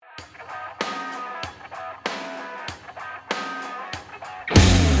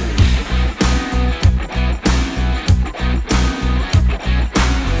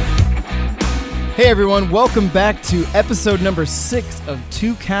everyone, welcome back to episode number 6 of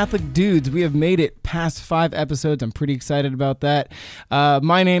Two Catholic Dudes. We have made it past 5 episodes. I'm pretty excited about that.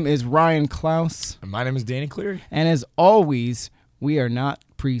 My name is Ryan Klaus. And my name is Danny Cleary. And as always, we are not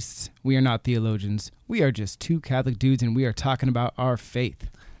priests. We are not theologians. We are just two Catholic dudes, and we are talking about our faith.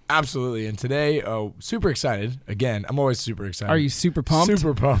 Absolutely. And today, super excited. Again, I'm always super excited. Are you super pumped?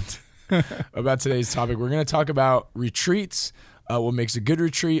 Super pumped about today's topic. We're going to talk about retreats. What makes a good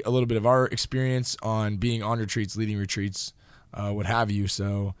retreat, a little bit of our experience on being on retreats, leading retreats, what have you.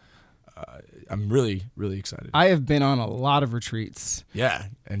 So I'm really, really excited. I have been on a lot of retreats. Yeah,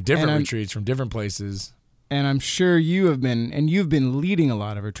 and different retreats from different places. And I'm sure you have been, and you've been leading a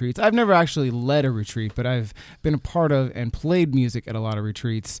lot of retreats. I've never actually led a retreat, but I've been a part of and played music at a lot of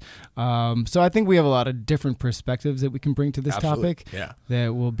retreats. So I think we have a lot of different perspectives that we can bring to this topic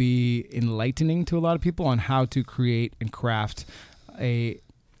that will be enlightening to a lot of people on how to create and craft a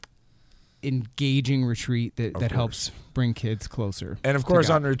engaging retreat that helps bring kids closer. And of course,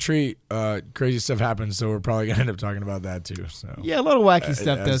 on retreat, crazy stuff happens, so we're probably going to end up talking about that too. So yeah, a lot of wacky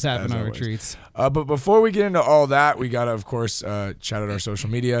stuff does happen on retreats. But before we get into all that, we got to, of course, shout out our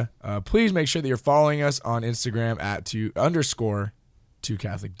social media. Please make sure that you're following us on Instagram at _2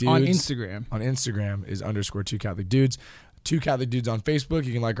 Catholic Dudes. On Instagram. On Instagram is _2 Catholic Dudes. 2 Catholic Dudes on Facebook.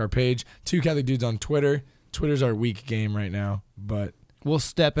 You can like our page. 2 Catholic Dudes on Twitter. Twitter's our weak game right now, but we'll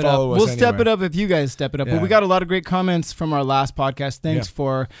step it up. We'll step it up if you guys step it up. Yeah. But we got a lot of great comments from our last podcast. Thanks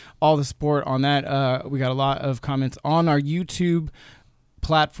for all the support on that. We got a lot of comments on our YouTube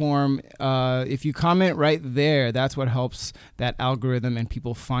platform. If you comment right there, that's what helps that algorithm and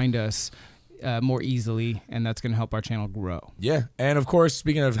people find us more easily, and that's going to help our channel grow. Yeah, and of course,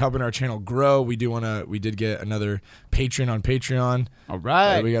 speaking of helping our channel grow, we did get another patron on Patreon. All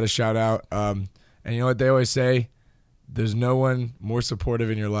right, we got a shout out. And you know what they always say? There's no one more supportive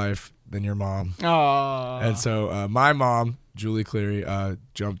in your life than your mom. Aww. And so my mom, Julie Cleary,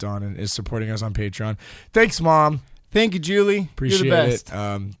 jumped on and is supporting us on Patreon. Thanks, Mom. Thank you, Julie. Appreciate You're the best.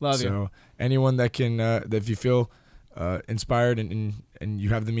 it. Love you. So anyone that can, that if you feel inspired and you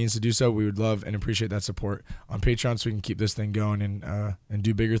have the means to do so, we would love and appreciate that support on Patreon so we can keep this thing going and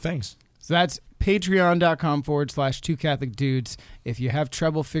do bigger things. So that's patreon.com/2 Catholic Dudes. If you have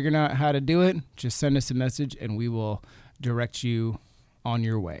trouble figuring out how to do it, just send us a message and we will direct you on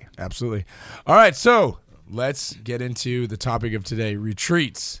your way. Absolutely. All right, so let's get into the topic of today,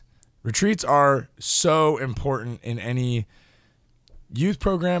 retreats. Retreats are so important in any youth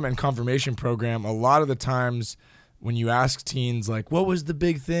program and confirmation program. A lot of the times when you ask teens, like, what was the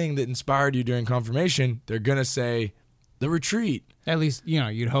big thing that inspired you during confirmation? They're going to say, the retreat. At least,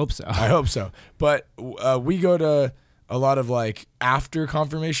 you'd hope so. I hope so. But we go to a lot of like after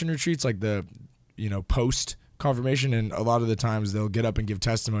confirmation retreats, like the, post confirmation. And a lot of the times they'll get up and give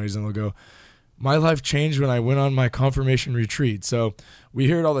testimonies and they'll go, my life changed when I went on my confirmation retreat. So we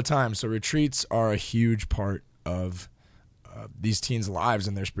hear it all the time. So retreats are a huge part of these teens' lives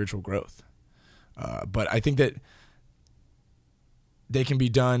and their spiritual growth. But I think that they can be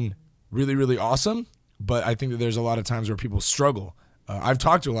done really, really awesome. But I think that there's a lot of times where people struggle. I've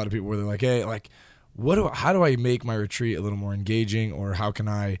talked to a lot of people where they're like, hey, like, how do I make my retreat a little more engaging, or how can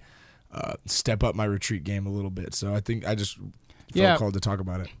I step up my retreat game a little bit? So I think I just felt called to talk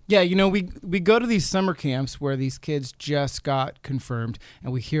about it. Yeah, we go to these summer camps where these kids just got confirmed,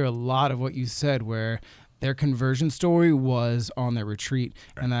 and we hear a lot of what you said where their conversion story was on their retreat,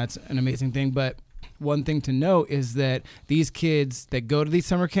 and that's an amazing thing. But one thing to note is that these kids that go to these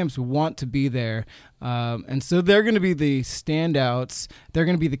summer camps want to be there. And so they're going to be the standouts. They're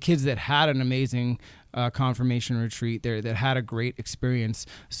going to be the kids that had an amazing confirmation retreat there, that had a great experience.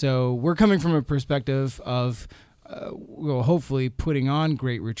 So we're coming from a perspective of hopefully putting on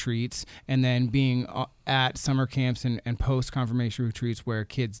great retreats and then being at summer camps and post-confirmation retreats where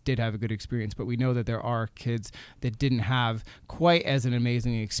kids did have a good experience. But we know that there are kids that didn't have quite as an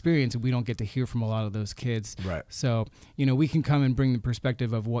amazing experience, and we don't get to hear from a lot of those kids. Right. So, we can come and bring the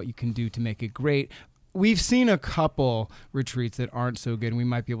perspective of what you can do to make it great. We've seen a couple retreats that aren't so good, and we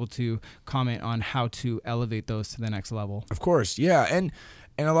might be able to comment on how to elevate those to the next level. Of course, yeah. And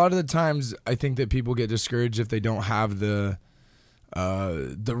a lot of the times, I think that people get discouraged if they don't have the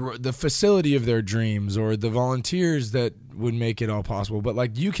facility of their dreams or the volunteers that would make it all possible. But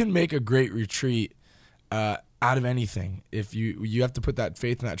like, you can make a great retreat out of anything if you have to put that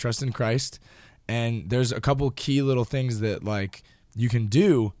faith and that trust in Christ. And there's a couple key little things that like you can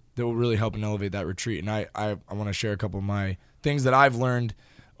do that will really help and elevate that retreat. And I want to share a couple of my things that I've learned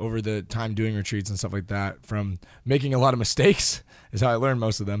over the time doing retreats and stuff like that, from making a lot of mistakes is how I learned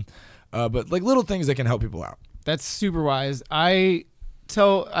most of them. But like little things that can help people out. That's super wise. I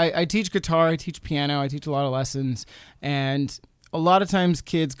tell, I teach guitar, I teach piano, I teach a lot of lessons, and a lot of times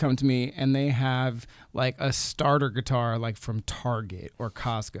kids come to me and they have like a starter guitar like from Target or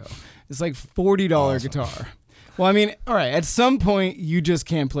Costco. It's like $40 guitar. Well, I mean, all right, at some point you just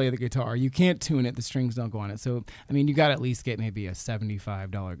can't play the guitar. You can't tune it. The strings don't go on it. So, I mean, you got to at least get maybe a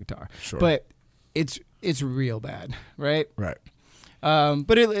 $75 guitar. Sure. But it's real bad, right? Right.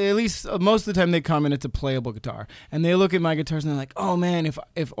 But at least most of the time they come and it's a playable guitar, and they look at my guitars and they're like, "Oh man,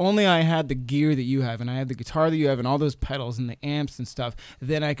 if only I had the gear that you have, and I had the guitar that you have, and all those pedals and the amps and stuff,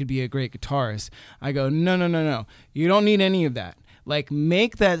 then I could be a great guitarist." I go, "No. You don't need any of that. Like,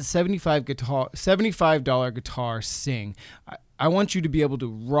 make that $75 guitar sing. I want you to be able to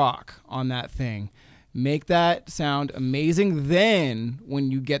rock on that thing." Make that sound amazing. Then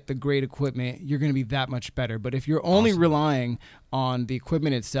when you get the great equipment, you're going to be that much better. But if you're only relying on the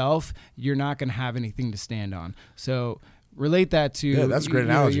equipment itself, you're not going to have anything to stand on. So relate that to that's a great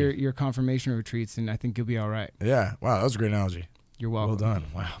analogy. Your confirmation retreats, and I think you'll be all right. Yeah. Wow, that was a great analogy. You're welcome. Well done.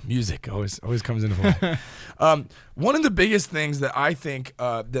 Wow. Music always comes into play. One of the biggest things that I think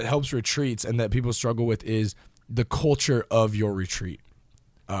that helps retreats and that people struggle with is the culture of your retreat.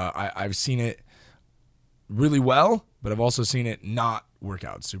 I've seen it really well, but I've also seen it not work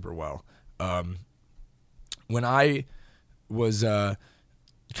out super well. When I was kind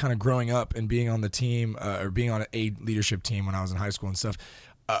of growing up and being on the team or being on a leadership team when I was in high school and stuff,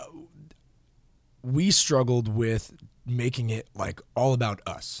 we struggled with making it like all about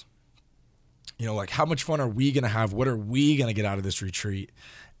us. You know, like how much fun are we going to have? What are we going to get out of this retreat?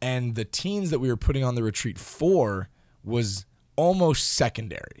 And the teens that we were putting on the retreat for was almost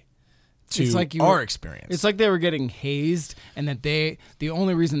secondary to our experience. It's like they were getting hazed, and that the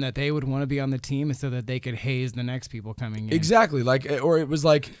only reason that they would want to be on the team is so that they could haze the next people coming in. Exactly. Or it was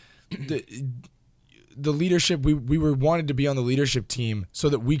like the leadership, we were wanted to be on the leadership team so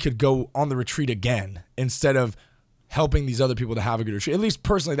that we could go on the retreat again instead of helping these other people to have a good retreat. At least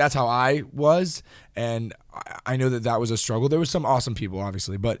personally, that's how I was. And I know that was a struggle. There was some awesome people,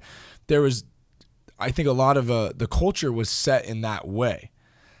 obviously, but there was, I think a lot of the culture was set in that way.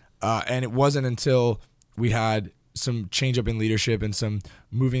 And it wasn't until we had some change up in leadership and some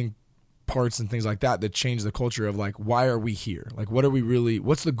moving parts and things like that changed the culture of like, why are we here? Like,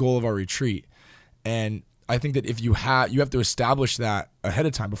 what's the goal of our retreat? And I think that if you have to establish that ahead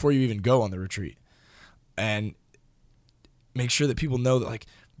of time before you even go on the retreat, and make sure that people know that like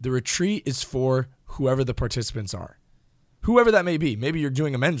the retreat is for whoever the participants are, whoever that may be. Maybe you're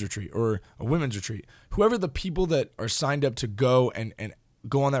doing a men's retreat or a women's retreat, whoever the people that are signed up to go and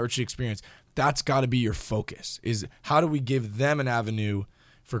go on that retreat experience, that's got to be your focus, is how do we give them an avenue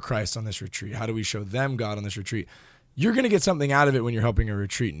for Christ on this retreat? How do we show them God on this retreat? You're going to get something out of it when you're helping a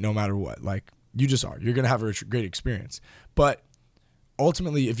retreat, no matter what. Like, you just are. You're going to have a great experience. But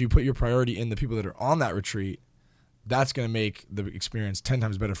ultimately, if you put your priority in the people that are on that retreat, that's going to make the experience 10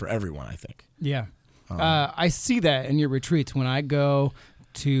 times better for everyone, I think. Yeah. I see that in your retreats. When I go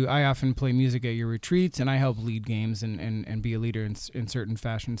I often play music at your retreats, and I help lead games and be a leader in certain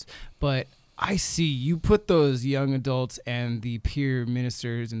fashions. But I see you put those young adults and the peer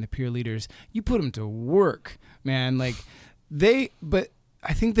ministers and the peer leaders, you put them to work, man. Like but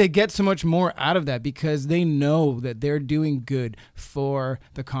I think they get so much more out of that because they know that they're doing good for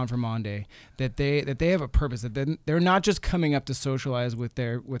the confirmande, that they have a purpose, that they're not just coming up to socialize with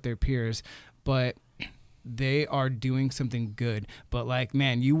their peers, but they are doing something good. But like,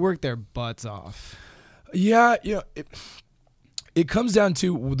 man, you work their butts off. Yeah, you know, it comes down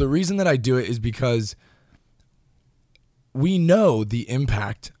to the reason that I do it is because we know the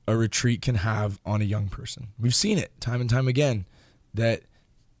impact a retreat can have on a young person. We've seen it time and time again, that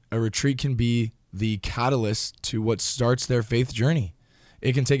a retreat can be the catalyst to what starts their faith journey.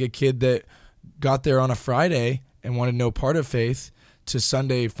 It can take a kid that got there on a Friday and wanted no part of faith to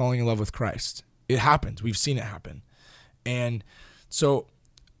Sunday falling in love with Christ. It happens. We've seen it happen. And so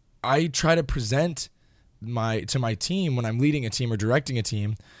I try to present to my team when I'm leading a team or directing a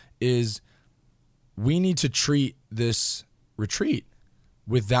team is we need to treat this retreat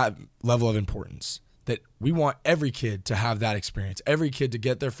with that level of importance, that we want every kid to have that experience, every kid to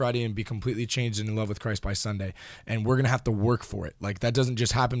get there Friday and be completely changed and in love with Christ by Sunday. And we're going to have to work for it. Like, that doesn't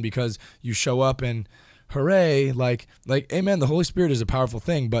just happen because you show up and hooray, like amen, the Holy Spirit is a powerful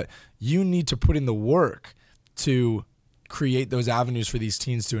thing, but you need to put in the work to create those avenues for these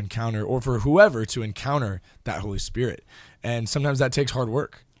teens to encounter, or for whoever to encounter that Holy Spirit. And sometimes that takes hard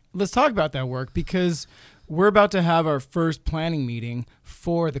work. Let's talk about that work, because we're about to have our first planning meeting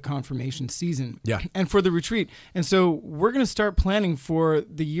for the confirmation season and for the retreat. And so we're going to start planning for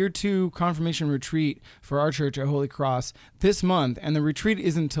the year 2 confirmation retreat for our church at Holy Cross this month. And the retreat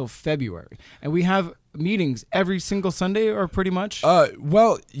is until February. And we have meetings every single Sunday or pretty much?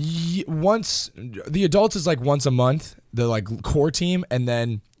 Once the adults is like once a month, the like core team. And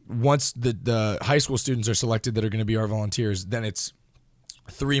then once the high school students are selected that are going to be our volunteers, then it's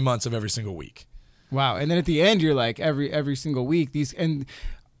 3 months of every single week. Wow. And then at the end, you're like every single week.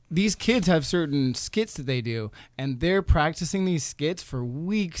 These kids have certain skits that they do, and they're practicing these skits for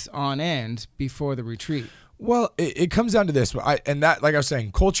weeks on end before the retreat. Well, it comes down to this. And that, like I was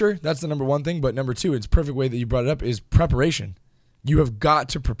saying, culture, that's the number one thing. But number two, it's perfect way that you brought it up, is preparation. You have got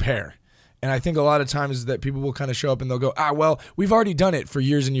to prepare. And I think a lot of times that people will kind of show up and they'll go, well, we've already done it for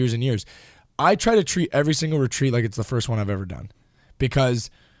years and years and years. I try to treat every single retreat like it's the first one I've ever done, because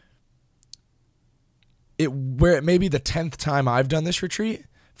where it may be the 10th time I've done this retreat,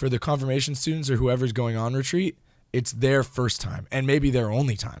 for the confirmation students or whoever's going on retreat, it's their first time and maybe their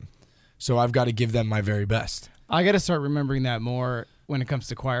only time. So I've got to give them my very best. I got to start remembering that more when it comes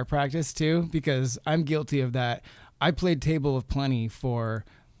to choir practice too, because I'm guilty of that. I played Table of Plenty for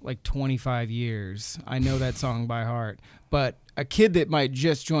like 25 years. I know that song by heart, but a kid that might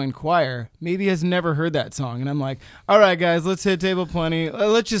just join choir maybe has never heard that song, and I'm like, all right guys, let's hit Table of Plenty,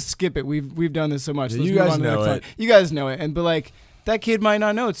 let's just skip it, we've done this so much, let's you move guys on to the know next it song. You guys know it, but like that kid might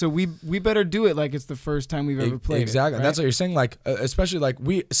not know it, so we better do it like it's the first time we've ever played exactly. it, right? That's what you're saying, like especially like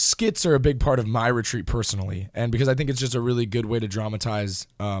skits are a big part of my retreat personally, and because I think it's just a really good way to dramatize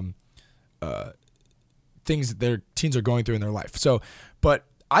things that their teens are going through in their life. So but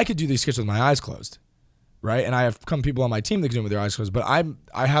I could do these skits with my eyes closed, right? And I have people on my team that can do it with their eyes closed, but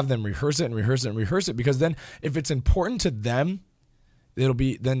I have them rehearse it, because then if it's important to them,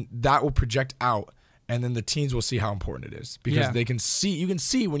 then that will project out, and then the teens will see how important it is, because you can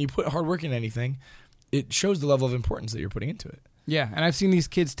see when you put hard work in anything, it shows the level of importance that you're putting into it. Yeah, and I've seen these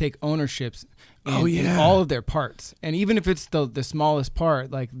kids take ownerships in all of their parts. And even if it's the smallest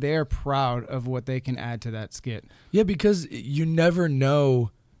part, like they're proud of what they can add to that skit. Yeah, because you never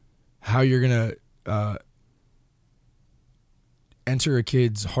know how you're going to enter a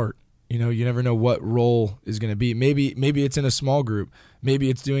kid's heart. You know, you never know what role is going to be. Maybe it's in a small group. Maybe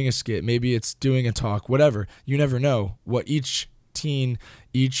it's doing a skit. Maybe it's doing a talk, whatever. You never know. What each teen,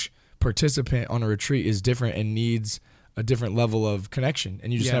 each participant on a retreat is different and needs a different level of connection,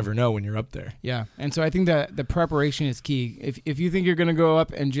 and you just never know when you're up there. Yeah, and so I think that the preparation is key. If you think you're going to go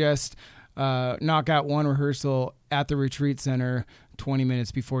up and just knock out one rehearsal at the retreat center 20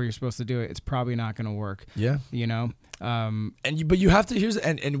 minutes before you're supposed to do it, it's probably not going to work. Yeah, you know. But you have to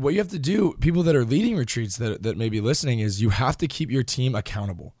and what you have to do, people that are leading retreats that may be listening, is you have to keep your team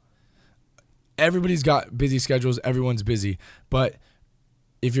accountable. Everybody's got busy schedules, everyone's busy, but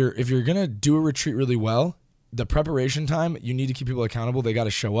if you're gonna do a retreat really well, the preparation time, you need to keep people accountable. They got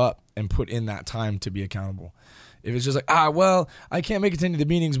to show up and put in that time to be accountable. If it's just like, I can't make it to any of the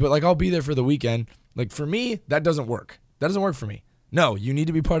meetings, but like I'll be there for the weekend. Like for me, that doesn't work. That doesn't work for me. No, you need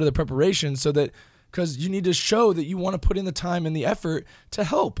to be part of the preparation, because you need to show that you want to put in the time and the effort to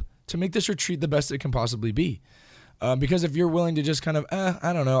help to make this retreat the best it can possibly be. Because if you're willing to just kind of,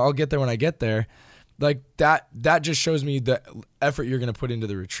 I don't know, I'll get there when I get there, like that just shows me the effort you're going to put into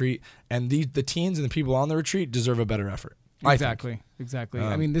the retreat, and the teens and the people on the retreat deserve a better effort. Exactly.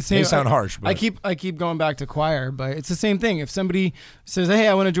 I mean, the same. May sound harsh, but I keep going back to choir, but it's the same thing. If somebody says, "Hey,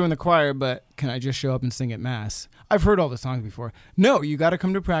 I want to join the choir, but can I just show up and sing at mass?" I've heard all the songs before. No, you got to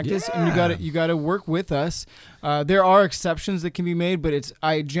come to practice, and you got to work with us. There are exceptions that can be made, but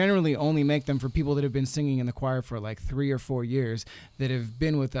I generally only make them for people that have been singing in the choir for like 3 or 4 years, that have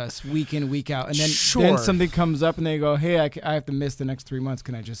been with us week in, week out, and then something comes up and they go, "Hey, I have to miss the next 3 months.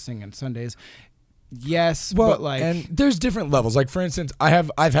 Can I just sing on Sundays?" Yes, well, but like, and there's different levels. Like for instance,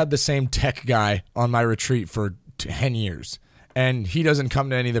 I've had the same tech guy on my retreat for 10 years, and he doesn't come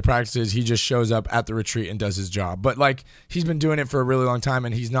to any of the practices. He just shows up at the retreat and does his job. But like, he's been doing it for a really long time,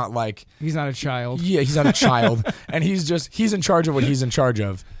 and he's not a child. Yeah, he's not a child, and he's in charge of what he's in charge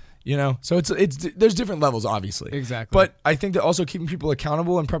of. You know, so it's there's different levels, obviously. Exactly. But I think that also keeping people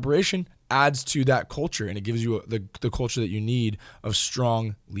accountable and preparation adds to that culture, and it gives you the culture that you need of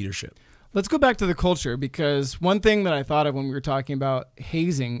strong leadership. Let's go back to the culture, because one thing that I thought of when we were talking about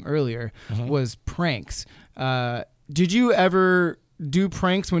hazing earlier was pranks. Did you ever do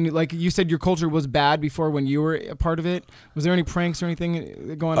pranks when, like you said, your culture was bad before when you were a part of it? Was there any pranks or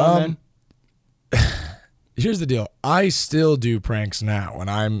anything going on then? Here's the deal. I still do pranks now when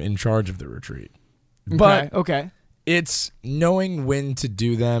I'm in charge of the retreat. But okay. It's knowing when to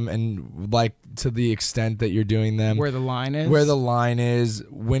do them and like to the extent that you're doing them. Where the line is,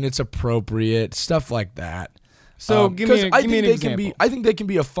 when it's appropriate, stuff like that. So give me an example. I think they can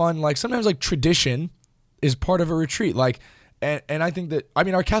be a fun, like sometimes like tradition is part of a retreat. Like, and I think that, I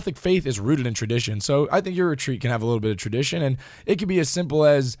mean, our Catholic faith is rooted in tradition. So I think your retreat can have a little bit of tradition, and it could be as simple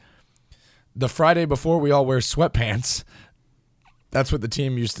as the Friday before we all wear sweatpants. That's what the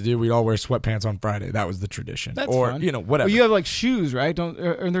team used to do. We'd all wear sweatpants on Friday. That was the tradition. That's or fun. Whatever. Well, you have like shoes, right?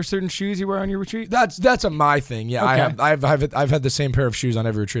 Are there certain shoes you wear on your retreat? That's a my thing. Yeah, Okay. I've had the same pair of shoes on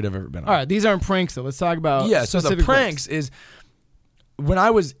every retreat I've ever been on. All right, these aren't pranks though. Let's talk about So the specific pranks is when I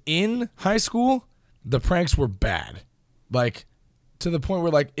was in high school, the pranks were bad, like to the point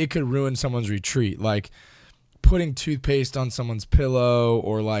where like it could ruin someone's retreat, like putting toothpaste on someone's pillow,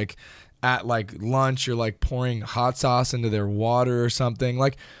 or like at like lunch you're like pouring hot sauce into their water or something.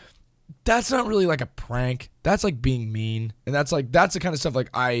 Like that's not really like a prank. That's like being mean, and that's the kind of stuff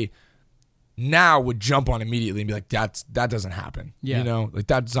like I now would jump on immediately and be like, that doesn't happen. Yeah. Like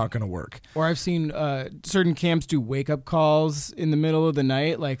that's not gonna work. Or I've seen certain camps do wake up calls in the middle of the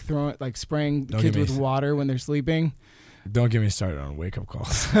night, like spraying kids with water when they're sleeping. Don't get me started on wake up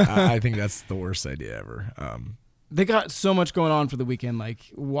calls. I think that's the worst idea ever. They got so much going on for the weekend.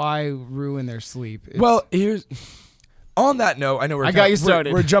 Like, why ruin their sleep? Well, here's on that note. I know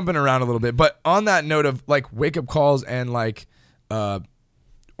we're jumping around a little bit, but on that note of like wake up calls and like, or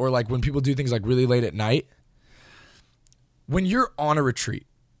like when people do things like really late at night. When you're on a retreat,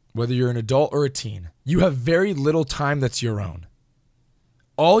 whether you're an adult or a teen, you have very little time that's your own.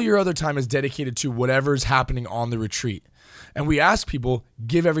 All your other time is dedicated to whatever's happening on the retreat. And we ask people,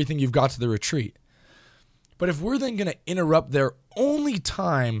 give everything you've got to the retreat. But if we're then going to interrupt their only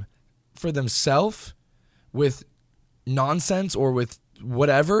time for themselves with nonsense or with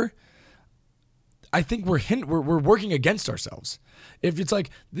whatever, I think we're working against ourselves. If it's like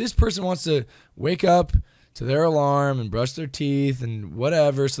this person wants to wake up to their alarm and brush their teeth and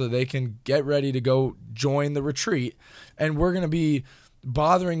whatever so that they can get ready to go join the retreat, and we're going to be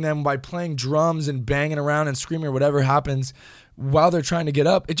bothering them by playing drums and banging around and screaming or whatever happens while they're trying to get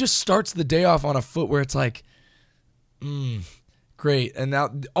up, it just starts the day off on a foot where it's like, great. And now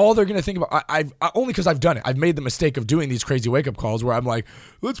all they're going to think about, I only because I've done it. I've made the mistake of doing these crazy wake up calls where I'm like,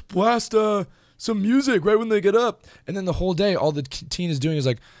 let's blast some music right when they get up. And then the whole day, all the teen is doing is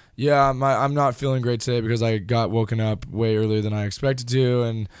like, yeah, I'm not feeling great today because I got woken up way earlier than I expected to.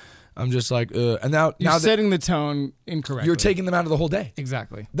 And I'm just like, and now you're setting the tone incorrectly. You're taking them out of the whole day.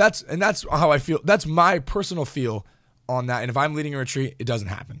 Exactly. That's how I feel. That's my personal feel on that. And if I'm leading a retreat, it doesn't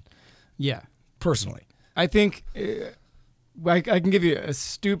happen. Yeah. Personally. I think I can give you a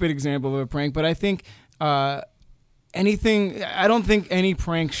stupid example of a prank, but I think I don't think any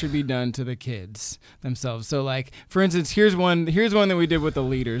prank should be done to the kids themselves. So like, for instance, here's one that we did with the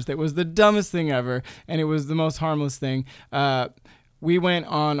leaders that was the dumbest thing ever, and it was the most harmless thing. We went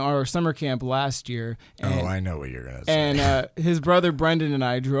on our summer camp last year. And, I know what you're going to say. And his brother Brendan and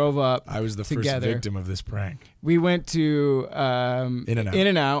I drove up. I was the together. First victim of this prank. We went to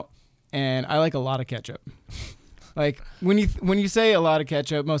In-N-Out, and I like a lot of ketchup. Like when you say a lot of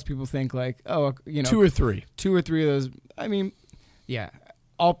ketchup, most people think like, oh, 2 or 3. 2 or 3 of those. I mean, yeah.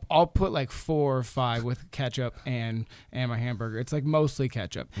 I'll put like 4 or 5 with ketchup and my hamburger. It's like mostly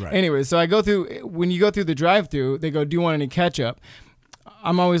ketchup. Right. Anyway, so when you go through the drive-thru, they go, "Do you want any ketchup?"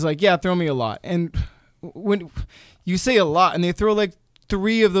 I'm always like, "Yeah, throw me a lot." And when you say a lot, and they throw like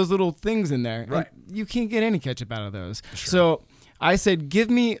 3 of those little things in there, right? You can't get any ketchup out of those. Sure. So I said, "Give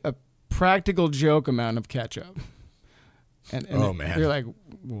me a practical joke amount of ketchup." And oh man, they're like,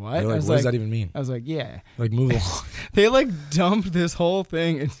 "What?" Like, what does that even mean? I was like, "Yeah." Like, move along. They like dumped this whole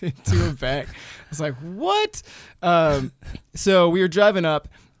thing into a bag. I was like, "What?" So we were driving up,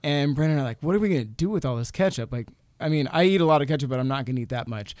 and Brendan and I are like, "What are we gonna do with all this ketchup?" Like, I mean, I eat a lot of ketchup, but I'm not gonna eat that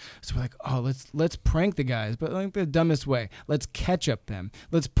much. So we're like, "Oh, let's prank the guys, but like the dumbest way. Let's ketchup them.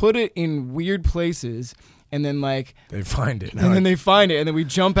 Let's put it in weird places." And then like they find it, then they find it, and then we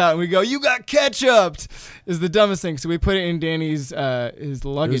jump out and we go, "You got ketchuped!" Is the dumbest thing. So we put it in Danny's his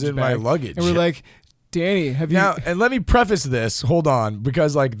luggage. It was in bag, my luggage, and we're like, "Danny, have you?" Now, and let me preface this. Hold on,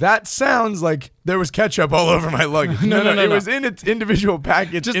 because like that sounds like there was ketchup all over my luggage. No. It was in its individual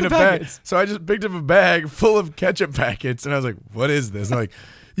package Just in the a bag. packets. So I just picked up a bag full of ketchup packets, and I was like, "What is this?" And like,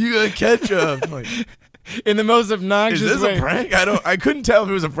 "You got ketchup." I'm like, in the most obnoxious Is this way. a prank? I couldn't tell if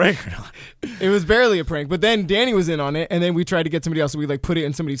it was a prank or not. It was barely a prank, but then Danny was in on it, and then we tried to get somebody else. So we like put it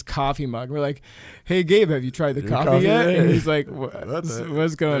in somebody's coffee mug. We're like, "Hey, Gabe, have you tried the coffee yet?" And he's like,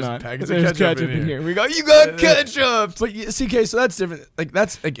 "What's going on? There's ketchup in here." We go, "You got ketchup!" But see, okay, so that's different. Like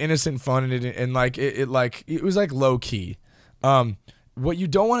that's like innocent fun, and like it was like low key. What you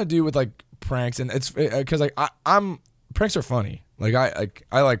don't want to do with like pranks, and it's because like I'm pranks are funny. Like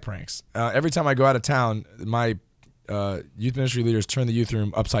I like pranks. Every time I go out of town, my youth ministry leaders turn the youth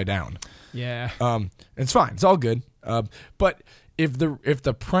room upside down. Yeah. It's fine. It's all good. But if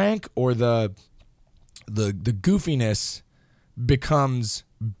the prank or the goofiness becomes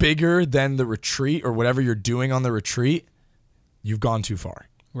bigger than the retreat or whatever you're doing on the retreat, you've gone too far.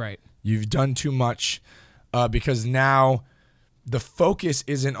 Right. You've done too much because now the focus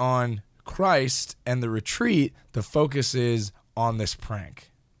isn't on Christ and the retreat. The focus is on this prank.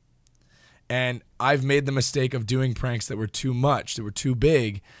 And I've made the mistake of doing pranks that were too much, that were too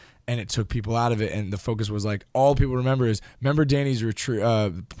big, and it took people out of it. And the focus was like, all people remember Danny's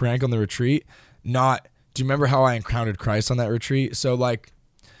prank on the retreat, not, do you remember how I encountered Christ on that retreat? So like,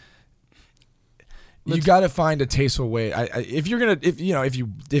 you got to find a tasteful way. If you're gonna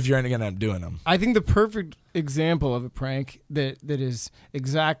end up doing them. I think the perfect example of a prank that is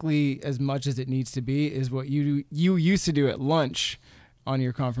exactly as much as it needs to be is what you used to do at lunch on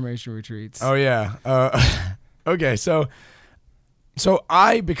your confirmation retreats. Oh yeah. Okay. So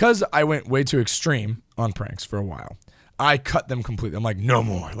because I went way too extreme on pranks for a while, I cut them completely. I'm like, no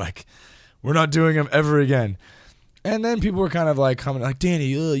more. Like, we're not doing them ever again. And then people were kind of like coming like, Danny,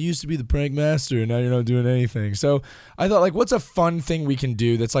 you used to be the prank master, and now you're not doing anything. So I thought, like, what's a fun thing we can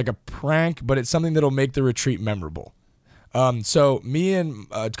do that's like a prank, but it's something that'll make the retreat memorable. So me and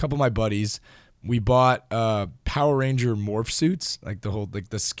a couple of my buddies, we bought Power Ranger morph suits, like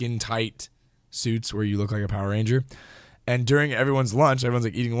the skin tight suits where you look like a Power Ranger. And during everyone's like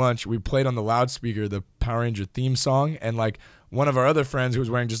eating lunch, we played on the loudspeaker the Power Ranger theme song, and like one of our other friends who was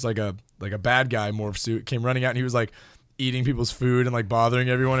wearing just like a bad guy morph suit came running out, and he was like eating people's food and like bothering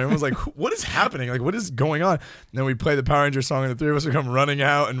everyone. And everyone was like, what is happening? Like, what is going on? And then we play the Power Ranger song, and the three of us would come running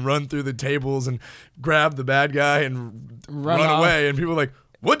out and run through the tables and grab the bad guy and run away. And people were like,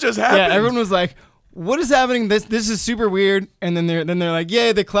 what just happened? Yeah, everyone was like, what is happening? This is super weird. And then they're like,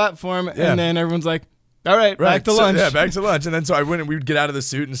 yay, they clap for him. Yeah. And then everyone's like, all right, back to lunch. Yeah, back to lunch. And then so I went and we would get out of the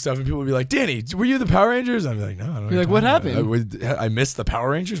suit and stuff, and people would be like, Danny, were you the Power Rangers? I'd be like, no, I don't know. You're like, what happened? I missed the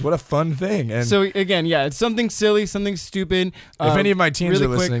Power Rangers? What a fun thing. And so again, yeah, it's something silly, something stupid. If any of my teens really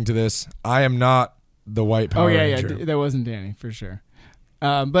are listening to this, I am not the white Power Ranger. Yeah, that wasn't Danny for sure.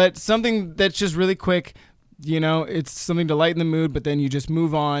 But something that's just really quick, it's something to lighten the mood, but then you just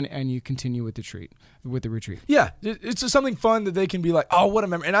move on and you continue with the retreat. Yeah, it's just something fun that they can be like, oh, what a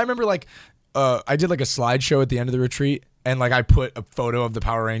memory. And I remember like, I did like a slideshow at the end of the retreat, and like I put a photo of the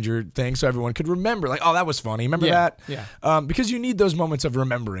Power Ranger thing so everyone could remember, like, oh, that was funny. Remember that? Yeah. Because you need those moments of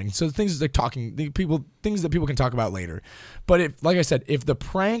remembering. So things like things that people can talk about later. But if, like I said, if the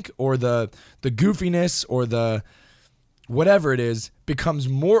prank or the goofiness or the whatever it is becomes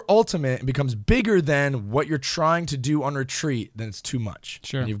more ultimate and becomes bigger than what you're trying to do on retreat, then it's too much.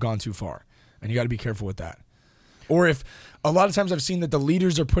 Sure. And you've gone too far. And you got to be careful with that. Or if a lot of times I've seen that the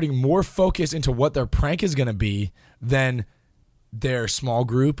leaders are putting more focus into what their prank is going to be than their small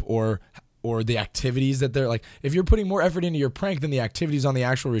group or the activities that they're like. If you're putting more effort into your prank than the activities on the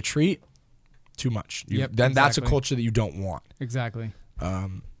actual retreat, too much. Then that's a culture that you don't want. Exactly.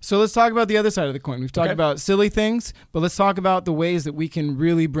 So let's talk about the other side of the coin. We've talked about silly things, but let's talk about the ways that we can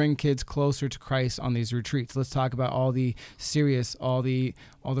really bring kids closer to Christ on these retreats. Let's talk about all the serious, all the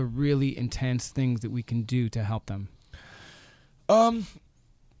really intense things that we can do to help them.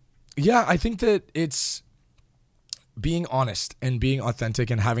 Yeah, I think that it's being honest and being authentic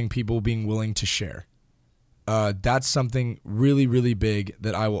and having people being willing to share. That's something really, really big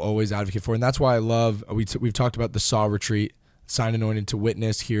that I will always advocate for. And that's why I love, we've talked about the SAW retreat, Signed Anointed to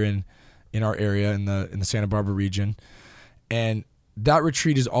Witness here in our area in the Santa Barbara region. And that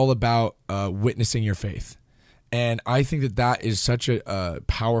retreat is all about witnessing your faith. And I think that is such a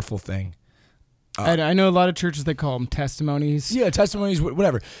powerful thing. I know a lot of churches, they call them testimonies. Yeah, testimonies,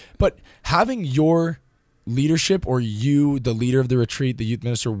 whatever. But having your leadership or you, the leader of the retreat, the youth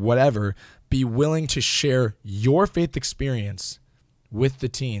minister, whatever, be willing to share your faith experience with the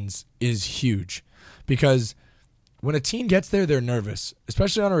teens is huge. Because when a teen gets there, they're nervous,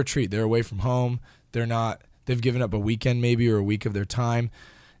 especially on a retreat. They're away from home. They've given up a weekend maybe or a week of their time,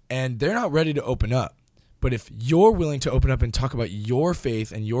 and they're not ready to open up. But if you're willing to open up and talk about your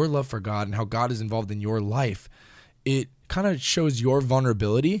faith and your love for God and how God is involved in your life, it kind of shows your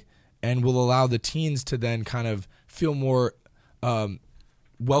vulnerability, and will allow the teens to then kind of feel more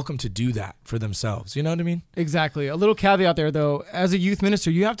welcome to do that for themselves. You know what I mean? Exactly. A little caveat there, though. As a youth minister,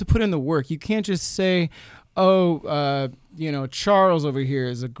 you have to put in the work. You can't just say, Charles over here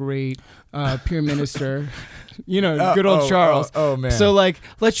is a great peer minister. Good old Charles. Oh man. So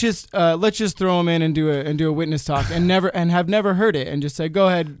let's just throw him in and do a witness talk and have never heard it and just say, go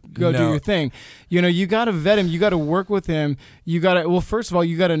ahead, do your thing. You got to vet him. You got to work with him. First of all,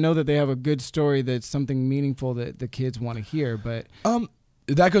 you got to know that they have a good story, that's something meaningful that the kids want to hear. But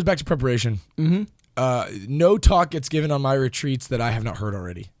that goes back to preparation. Mm-hmm. No talk gets given on my retreats that I have not heard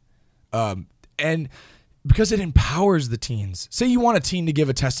already. And because it empowers the teens. Say you want a teen to give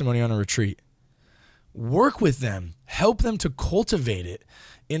a testimony on a retreat. Work with them. Help them to cultivate it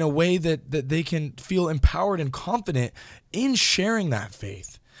in a way that they can feel empowered and confident in sharing that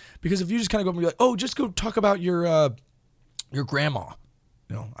faith. Because if you just kind of go and be like, oh, just go talk about your grandma.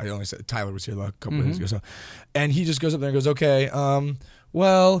 I only said Tyler was here a couple of days ago. So, and he just goes up there and goes, okay,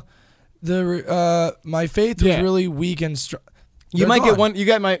 my faith was really weak and strong. You might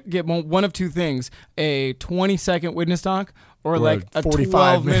get one of two things: a 20-second witness talk, or like a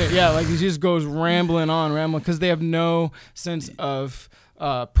 45-minute. Yeah, like he just goes rambling because they have no sense of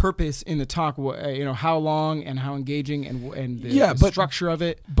purpose in the talk. How long and how engaging and the structure of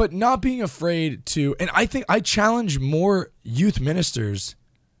it. But not being afraid to, and I think I challenge more youth ministers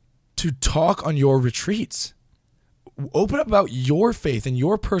to talk on your retreats. Open up about your faith and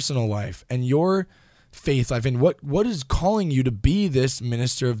your personal life and your faith life and what is calling you to be this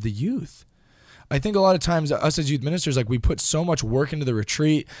minister of the youth. I think a lot of times us as youth ministers, we put so much work into the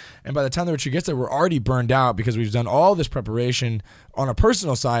retreat, and by the time the retreat gets there, we're already burned out because we've done all this preparation on a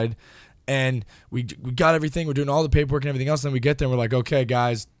personal side, and we got everything, we're doing all the paperwork and everything else, and then we get there and we're like, okay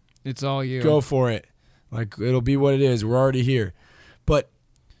guys, it's all you. Go for it. It'll be what it is. We're already here. But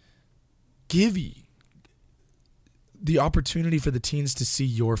give the opportunity for the teens to see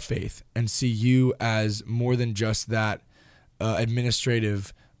your faith and see you as more than just that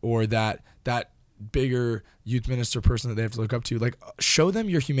administrative or that bigger youth minister person that they have to look up to. Show them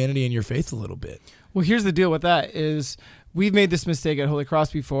your humanity and your faith a little bit. Well, here's the deal with that is we've made this mistake at Holy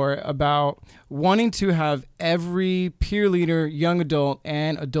Cross before about wanting to have every peer leader, young adult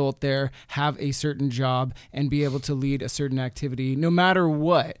and adult there have a certain job and be able to lead a certain activity no matter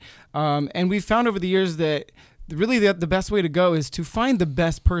what. And we've found over the years that really the best way to go is to find the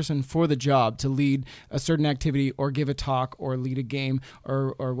best person for the job to lead a certain activity or give a talk or lead a game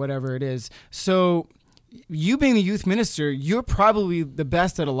or whatever it is. So you being the youth minister, you're probably the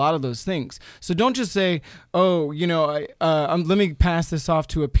best at a lot of those things. So don't just say, let me pass this off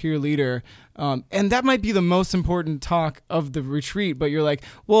to a peer leader. And that might be the most important talk of the retreat, but you're like,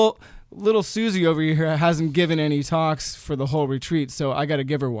 well, little Susie over here hasn't given any talks for the whole retreat, so I got to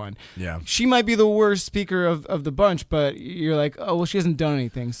give her one. Yeah. She might be the worst speaker of the bunch, but you're like, oh, well, she hasn't done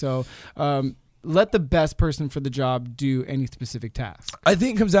anything. So let the best person for the job do any specific task. I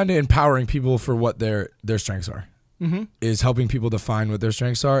think it comes down to empowering people for what their strengths are. Mm-hmm. Is helping people define what their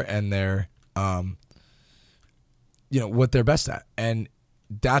strengths are and their, what they're best at. And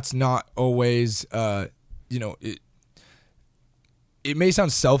that's not always, it may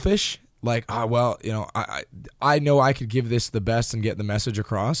sound selfish, I know I could give this the best and get the message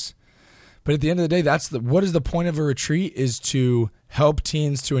across. But at the end of the day, what is the point of a retreat is to help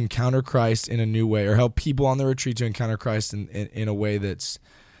teens to encounter Christ in a new way, or help people on the retreat to encounter Christ in a way that's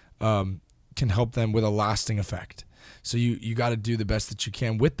can help them with a lasting effect. So you got to do the best that you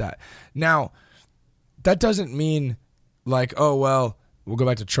can with that. Now, that doesn't mean we'll go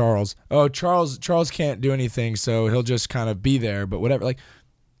back to Charles. Oh, Charles can't do anything, so he'll just kind of be there, but whatever.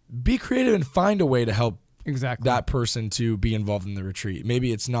 Be creative and find a way to help that person to be involved in the retreat.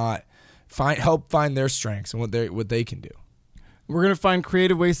 Maybe it's not help find their strengths and what they can do. We're going to find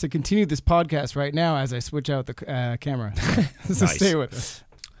creative ways to continue this podcast right now as I switch out the camera. So Nice. Stay with us.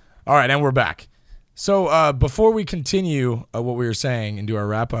 All right, and we're back. So before we continue what we were saying and do our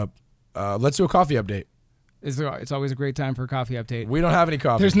wrap up, let's do a coffee update. It's always a great time for a coffee update. We don't have any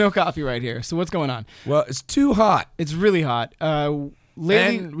coffee. There's no coffee right here. So what's going on? Well, it's too hot. It's really hot.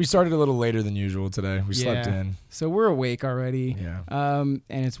 Lately, And we started a little later than usual today. We slept in. So we're awake already. Yeah. And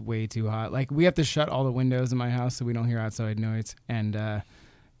it's way too hot. We have to shut all the windows in my house so we don't hear outside noise. And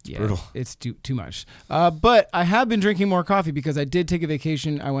brutal. It's too much. But I have been drinking more coffee because I did take a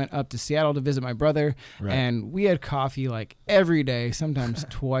vacation. I went up to Seattle to visit my brother, and we had coffee every day, sometimes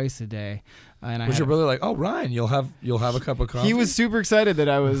twice a day. And Was your brother like, oh, Ryan, you'll have a cup of coffee? He was super excited that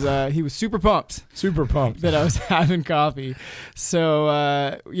I was. He was super pumped. Super pumped that I was having coffee.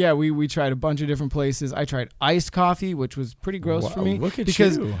 So we tried a bunch of different places. I tried iced coffee, which was pretty gross for me. Look at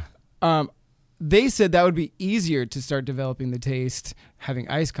because you. They said that would be easier to start developing the taste having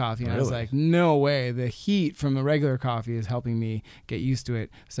iced coffee. And I was like, no way. The heat from the regular coffee is helping me get used to it.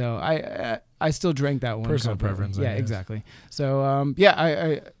 So I still drank that one. Personal preference. Yeah, exactly. So,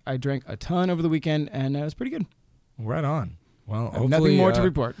 I drank a ton over the weekend, and it was pretty good. Right on. Well, hopefully, nothing more to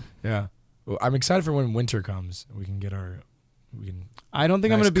report. Yeah. Well, I'm excited for when winter comes. I don't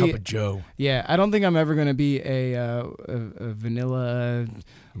think I'm going to be cup of Joe. Yeah, I don't think I'm ever going to be a vanilla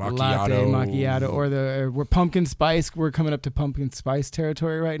latte macchiato or we're pumpkin spice. We're coming up to pumpkin spice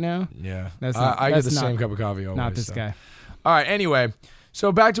territory right now. Yeah, I get the same cup of coffee always. Not this guy. All right. Anyway,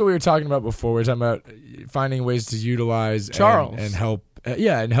 so back to what we were talking about before. We were talking about finding ways to utilize Charles and help.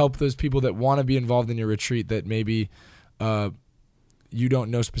 And help those people that want to be involved in your retreat that maybe you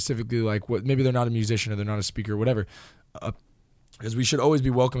don't know specifically, like what. Maybe they're not a musician or they're not a speaker or whatever. Because we should always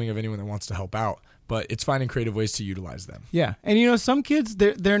be welcoming of anyone that wants to help out, but it's finding creative ways to utilize them. Yeah, and some kids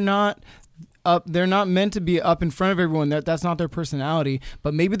they're not meant to be up in front of everyone. That's not their personality.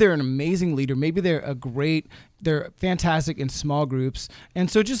 But maybe they're an amazing leader. Maybe they're fantastic in small groups, and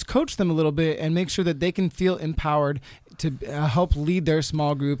so just coach them a little bit and make sure that they can feel empowered to help lead their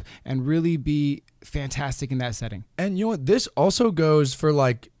small group and really be fantastic in that setting. And you know what? This also goes for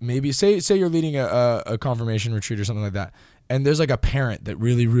like maybe say you're leading a confirmation retreat or something like that. And there's like a parent that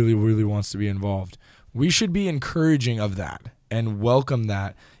really, really, really wants to be involved. We should be encouraging of that and welcome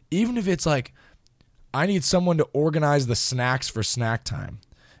that. Even if it's like, I need someone to organize the snacks for snack time.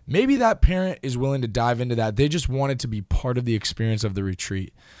 Maybe that parent is willing to dive into that. They just want it to be part of the experience of the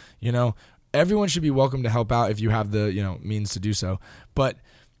retreat. Everyone should be welcome to help out if you have the, means to do so. But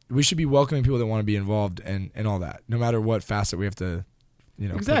we should be welcoming people that want to be involved and all that, no matter what facet we have to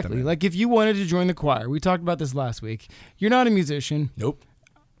exactly. Like if you wanted to join the choir, we talked about this last week. You're not a musician. Nope.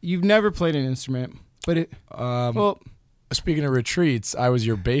 You've never played an instrument, but speaking of retreats, I was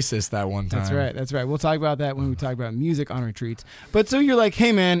your bassist that one time. That's right. We'll talk about that when we talk about music on retreats. But so you're like,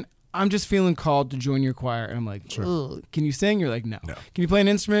 hey man, I'm just feeling called to join your choir. And I'm like, sure. Can you sing? You're like, no. Can you play an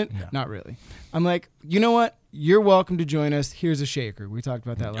instrument? No. Not really. I'm like, you know what? You're welcome to join us. Here's a shaker. We talked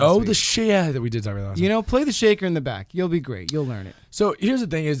about that last week. Oh, the shaker that we did talk about last week. Play the shaker in the back. You'll be great. You'll learn it. So here's the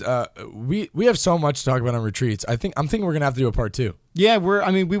thing is we have so much to talk about on retreats. I'm thinking we're going to have to do a part 2. Yeah,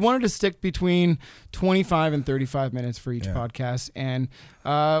 we wanted to stick between 25 and 35 minutes for each podcast, and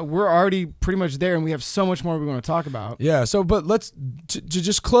we're already pretty much there, and we have so much more we want to talk about. Yeah, so but let's to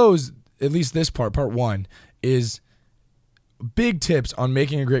just close at least this part 1 is big tips on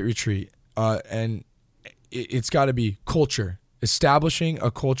making a great retreat. And it's got to be culture, establishing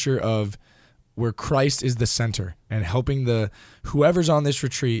a culture of where Christ is the center and helping whoever's on this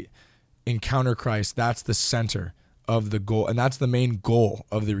retreat encounter Christ. That's the center of the goal, and that's the main goal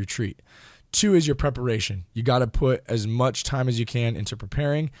of the retreat. 2 is your preparation. You got to put as much time as you can into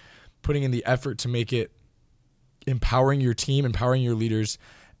preparing, putting in the effort to make it empowering your team, empowering your leaders,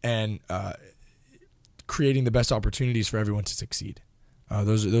 and creating the best opportunities for everyone to succeed.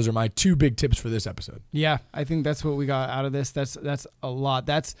 Those are my 2 big tips for this episode. Yeah, I think that's what we got out of this. That's a lot.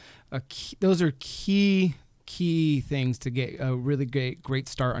 Those are key things to get a really great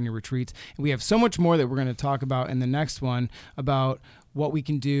start on your retreats. And we have so much more that we're going to talk about in the next one about what we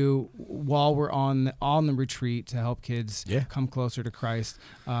can do while we're on the retreat to help kids come closer to Christ.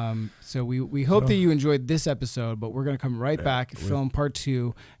 So we hope that you enjoyed this episode, but we're going to come right back, film part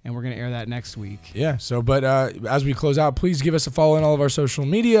 2, and we're going to air that next week. Yeah. So, but as we close out, please give us a follow on all of our social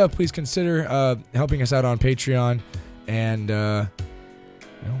media. Please consider helping us out on Patreon. And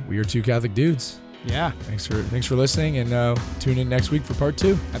we are 2 Catholic dudes. Yeah. Thanks for listening, and tune in next week for part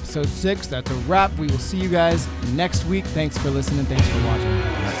 2. Episode 6. That's a wrap. We will see you guys next week. Thanks for listening. Thanks for watching.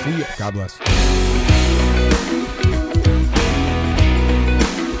 See you. God bless.